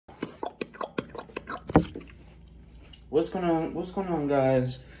What's going on? What's going on,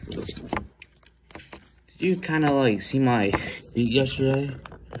 guys? Did you kind of like see my feet yesterday?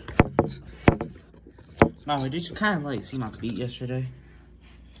 Mama, did you kind of like see my feet yesterday?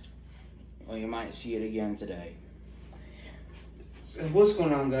 Well, you might see it again today. So what's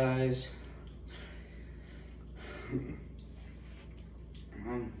going on, guys?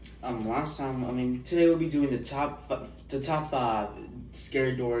 Today we'll be doing the top 5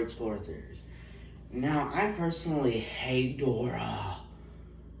 scary Dora Explorer theories. Now, I personally hate Dora,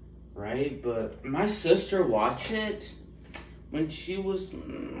 right? But my sister watched it when she was,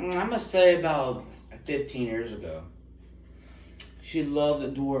 I must say, about 15 years ago. She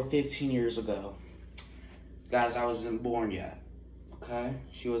loved Dora 15 years ago. Guys, I wasn't born yet, okay?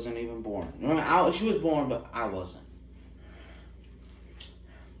 She wasn't even born. She was born, but I wasn't.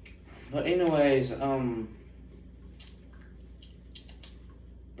 But anyways,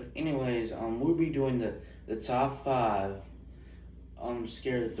 we'll be doing the top 5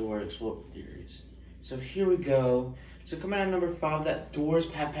 scared Dora Explorer theories. So here we go. So coming out at number 5, that Dora's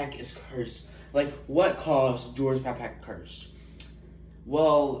backpack is cursed. Like, what caused Dora's backpack cursed?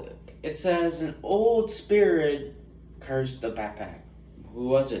 Well, it says an old spirit cursed the backpack. Who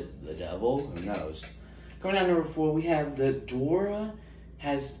was it? The devil? Who knows? Coming out at number 4, we have the Dora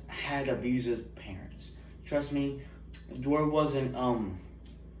has had abusive parents. Trust me, Dora wasn't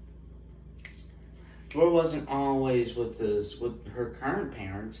always with her current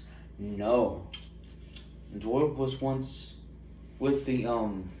parents. No. Dora was once with the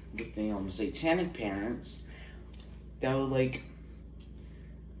satanic parents that will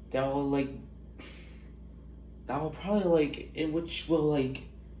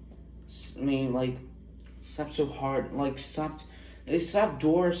stop so hard, they slapped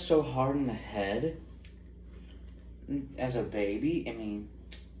Dora so hard in the head as a baby.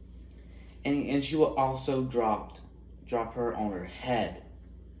 And she will also drop her on her head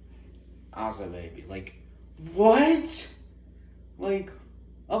as a baby. Like, what? Like,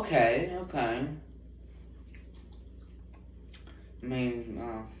 okay.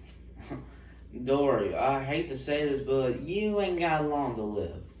 Dora, I hate to say this, but you ain't got long to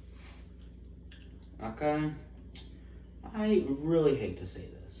live. Okay? I really hate to say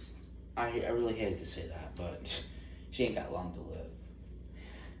this. I really hate to say that, but she ain't got long to live.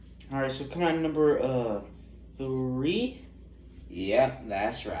 Alright, so come on, number 3. Yep,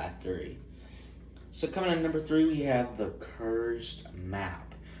 that's right, 3. So coming on number 3, we have the cursed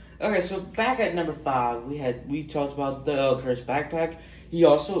map. Okay, so back at number 5, we talked about the cursed backpack. She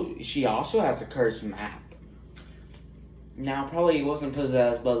also has a cursed map. Now, probably it wasn't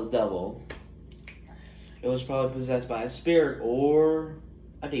possessed by the devil. It was probably possessed by a spirit or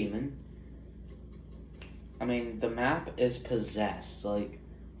a demon. The map is possessed. Like,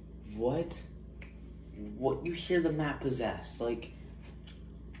 what? What? You hear the map possessed? Like,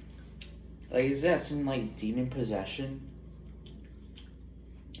 is that some, demon possession?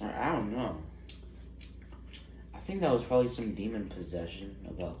 Or, I don't know. I think that was probably some demon possession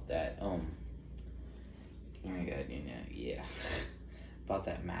about that, oh my god, yeah. About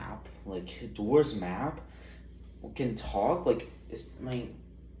that map. Like, Dora's map can talk. That's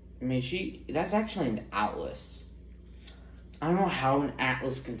actually an atlas. I don't know how an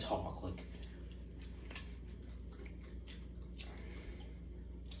atlas can talk.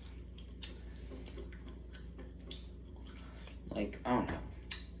 I don't know.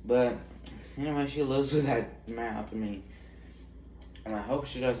 But anyway, she lives with that map. And I hope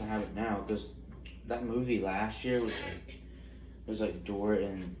she doesn't have it now, because that movie last year was like Dora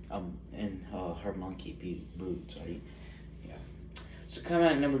and her monkey boots, right? Yeah. So coming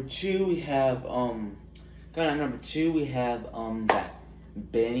at number 2, we have that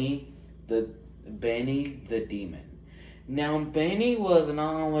Benny the demon. Now, Benny wasn't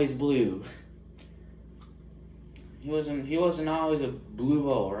always blue. He wasn't always a blue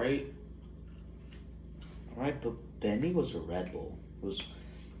bull, right? Right, but Benny was a red bull. It was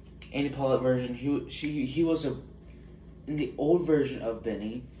anti-pilot version. He was in the old version of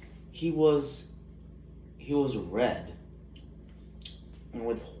Benny. He was red and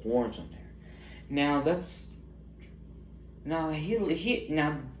with horns on there. Now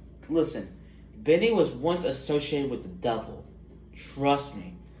listen. Benny was once associated with the devil. Trust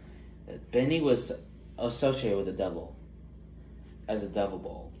me, that Benny was associated with the devil as a devil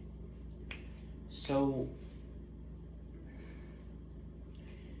ball. So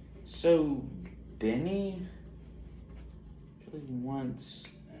Benny really wants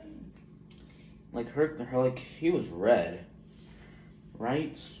he was red,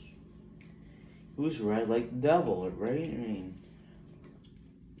 right? He was red like the devil, right? It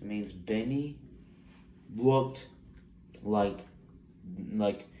means Benny looked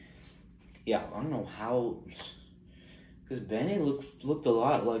yeah, I don't know how, because Benny looked a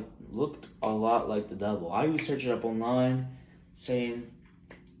lot like the devil. I researched it up online, saying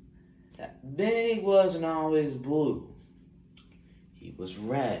that Benny wasn't always blue. He was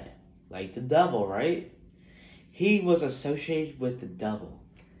red, like the devil, right? He was associated with the devil,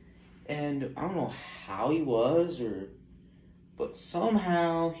 and I don't know how he was, but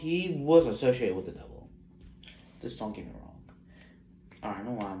somehow he was associated with the devil. Just don't get me wrong. I don't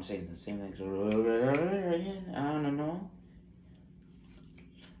know why I'm saying the same things again. I don't know.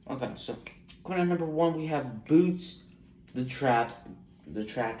 Okay, so going on number 1, we have Boots, the trapped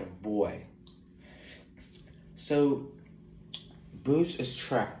boy. So Boots is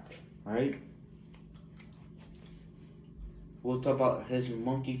trapped, right? We'll talk about his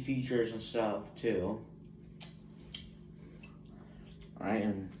monkey features and stuff too. Alright,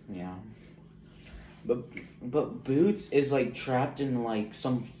 and yeah. But Boots is like trapped in like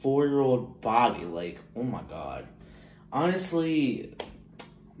some 4-year-old body. Like, oh my god. Honestly,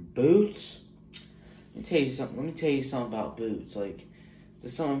 Boots. Let me tell you something about Boots. Like,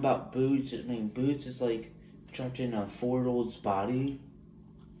 there's something about Boots. I mean, Boots is like trapped in a 4-year-old's body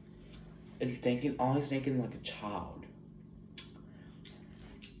and always thinking like a child.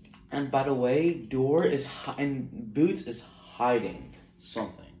 And by the way, Boots is hiding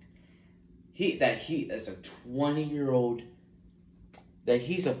something. He's a 20-year-old. That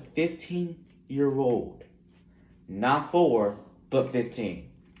he's a 15-year-old, not 4, but 15.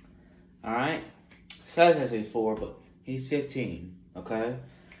 All right, says I say 4, but he's 15. Okay,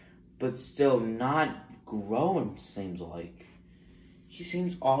 but still not grown. Seems like he's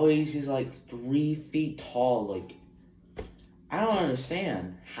like 3 feet tall. Like, I don't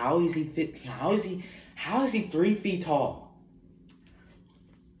understand. How is he 3 feet tall?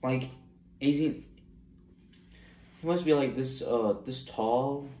 Like, he must be like this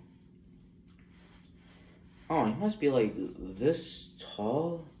tall. Oh, he must be like this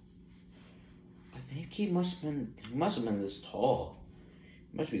tall. I think he must have been this tall.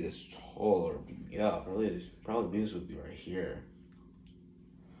 He must be this tall, or yeah, probably Boots would be right here.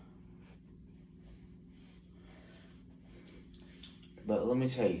 But let me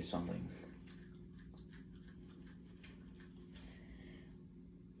tell you something.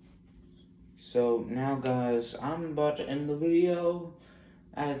 So now, guys, I'm about to end the video.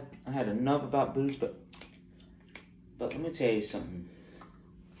 I had enough about Boots, but let me tell you something.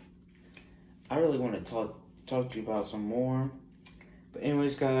 I really want to talk to you about some more. But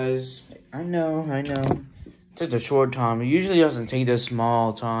anyways, guys, I know. It took a short time. It usually doesn't take this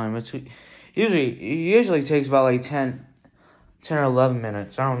small time. It usually takes about like 10 or 11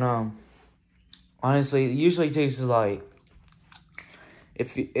 minutes. I don't know. Honestly, it usually takes like,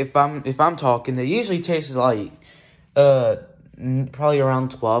 if I'm talking, it usually takes like probably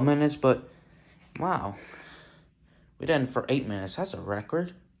around 12 minutes, but wow. We did it for 8 minutes. That's a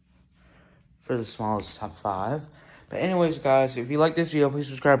record for the smallest top 5. But anyways, guys, if you like this video, please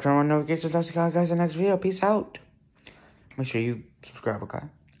subscribe, turn on notifications. I'll see you guys in the next video. Peace out. Make sure you subscribe, okay?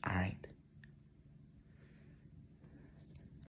 Alright.